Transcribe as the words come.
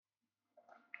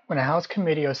When a House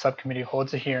committee or subcommittee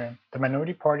holds a hearing, the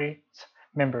minority party's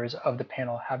members of the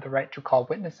panel have the right to call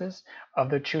witnesses of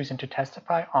their choosing to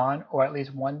testify on or at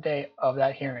least one day of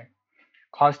that hearing.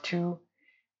 Clause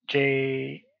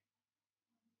 2J1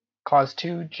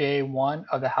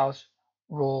 of the House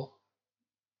Rule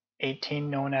 18,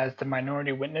 known as the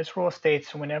Minority Witness Rule,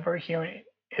 states whenever a hearing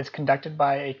is conducted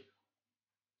by a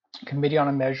committee on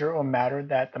a measure or matter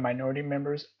that the minority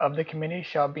members of the committee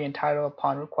shall be entitled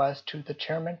upon request to the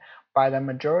chairman by the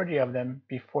majority of them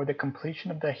before the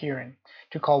completion of the hearing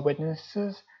to call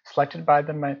witnesses selected by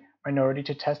the minority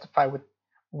to testify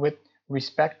with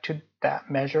respect to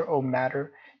that measure or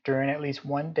matter during at least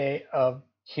one day of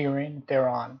hearing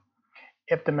thereon.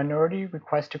 If the minority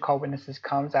request to call witnesses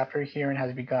comes after a hearing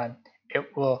has begun,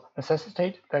 it will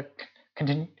necessitate the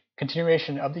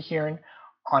continuation of the hearing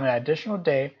on an additional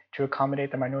day to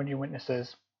accommodate the minority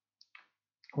witnesses.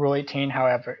 Rule 18,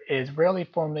 however, is rarely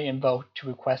formally invoked to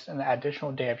request an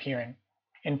additional day of hearing.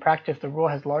 In practice, the rule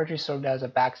has largely served as a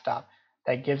backstop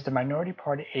that gives the minority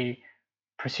party a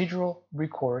procedural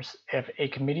recourse if a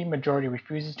committee majority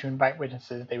refuses to invite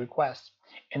witnesses they request.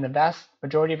 In the vast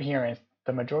majority of hearings,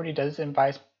 the majority does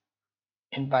invite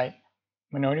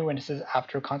minority witnesses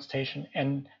after consultation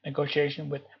and negotiation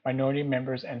with minority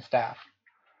members and staff.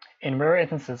 In rare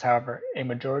instances, however, a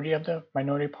majority of the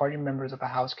minority party members of a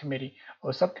House committee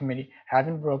or subcommittee have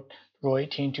invoked Rule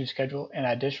 18 to schedule an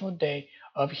additional day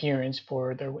of hearings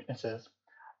for their witnesses.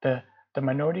 The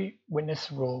Minority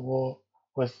Witness Rule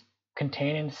was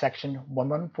contained in Section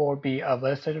 114B of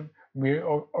Legislative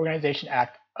Reorganization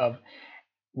Act of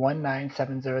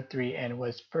 19703 and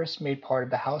was first made part of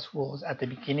the House rules at the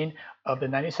beginning of the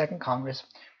 92nd Congress.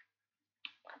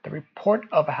 The report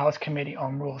of a House Committee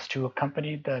on Rules to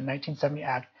accompany the 1970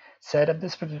 Act said of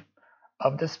this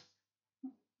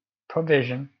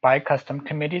provision, by custom,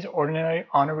 committees ordinarily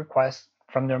honor requests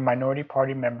from their minority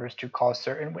party members to call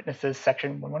certain witnesses.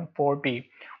 Section 114B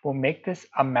will make this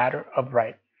a matter of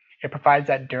right. It provides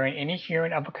that during any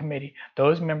hearing of a committee,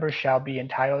 those members shall be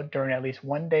entitled during at least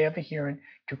one day of the hearing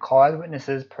to call as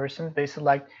witnesses persons they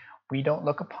select. We don't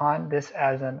look upon this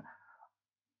as an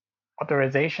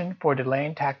authorization for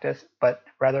delaying tactics, but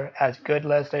rather as good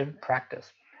legislative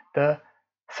practice. The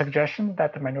suggestion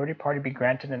that the minority party be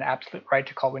granted an absolute right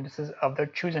to call witnesses of their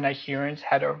choosing at hearings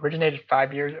had originated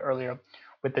 5 years earlier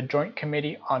with the Joint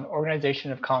Committee on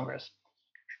Organization of Congress,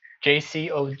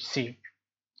 JCOC.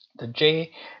 The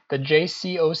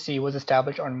JCOC was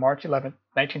established on March 11,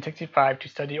 1965 to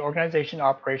study the organization and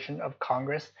operation of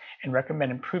Congress and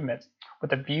recommend improvements,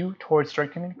 with a view towards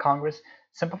strengthening Congress,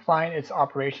 simplifying its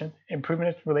operations, improving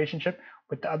its relationship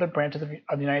with the other branches of the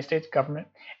United States government,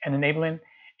 and enabling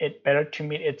it better to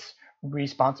meet its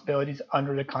responsibilities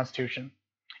under the Constitution.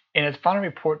 In its final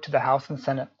report to the House and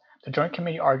Senate, the Joint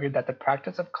Committee argued that the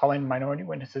practice of calling minority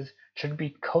witnesses should be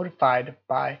codified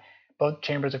by both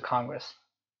chambers of Congress.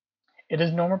 It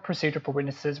is normal procedure for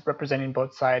witnesses representing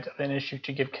both sides of an issue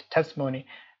to give testimony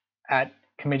at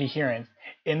committee hearings.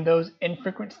 In those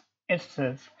infrequent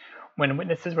instances when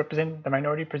witnesses representing the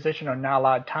minority position are not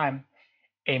allowed time,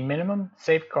 a minimum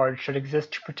safeguard should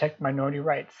exist to protect minority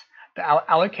rights. The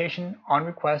allocation on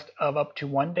request of up to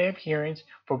one day of hearings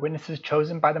for witnesses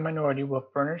chosen by the minority will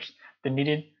furnish the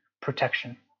needed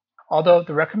protection. Although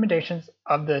the recommendations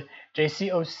of the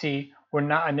JCOC were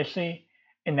not initially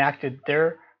enacted,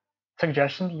 their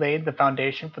suggestions laid the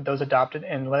foundation for those adopted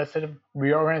in the Legislative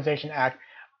Reorganization Act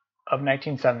of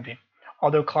 1970.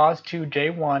 Although Clause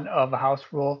 2J1 of House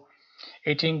Rule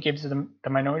 18 gives the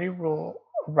minority rule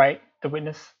right the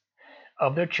witness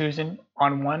of their choosing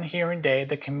on one hearing day,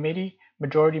 the committee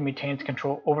majority maintains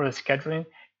control over the scheduling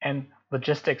and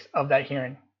logistics of that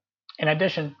hearing. In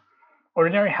addition,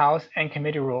 ordinary House and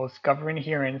committee rules governing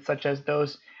hearings, such as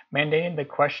those mandating the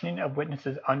questioning of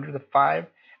witnesses under the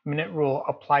 5-minute rule,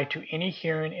 apply to any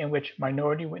hearing in which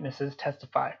minority witnesses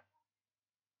testify.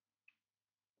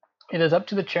 It is up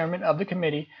to the chairman of the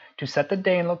committee to set the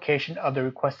day and location of the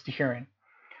requested hearing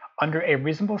under a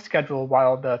reasonable schedule,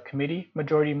 while the committee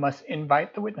majority must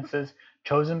invite the witnesses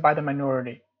chosen by the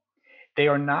minority. They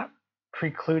are not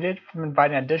precluded from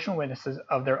inviting additional witnesses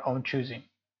of their own choosing.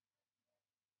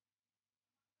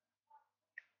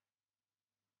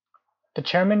 The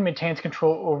chairman maintains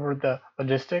control over the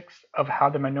logistics of how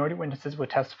the minority witnesses will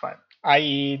testify,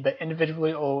 i.e., the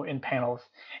individually oath in panels,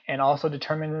 and also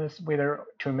determines whether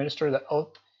to administer the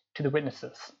oath to the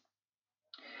witnesses.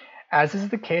 As is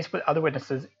the case with other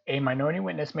witnesses, a minority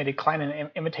witness may decline an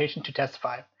invitation to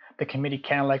testify. The committee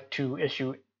can elect to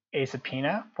issue a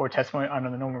subpoena for testimony under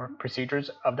the normal procedures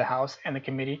of the House and the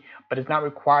committee, but is not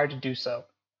required to do so.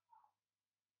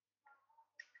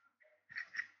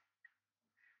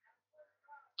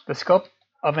 The scope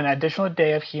of an additional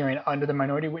day of hearing under the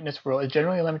minority witness rule is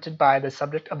generally limited by the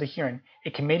subject of the hearing.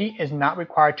 A committee is not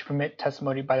required to permit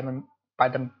testimony by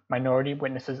the minority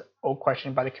witnesses or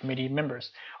questioned by the committee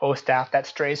members or staff that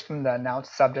strays from the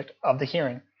announced subject of the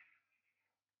hearing.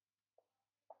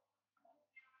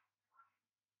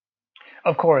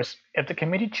 Of course, if the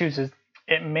committee chooses,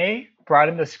 it may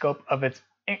broaden the scope of its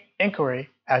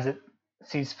inquiry as it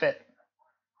sees fit.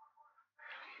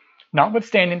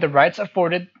 Notwithstanding the rights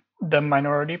afforded the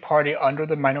minority party under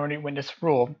the minority witness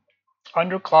rule,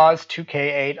 under Clause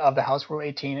 2K8 of the House Rule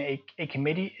 18, a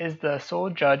committee is the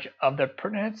sole judge of the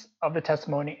pertinence of the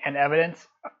testimony and evidence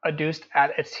adduced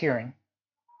at its hearing.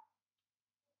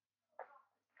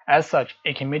 As such,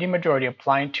 a committee majority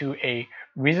applying to a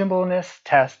reasonableness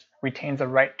test retains the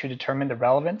right to determine the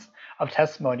relevance of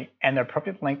testimony and the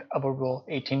appropriate length of a Rule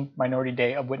 18 minority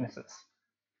day of witnesses.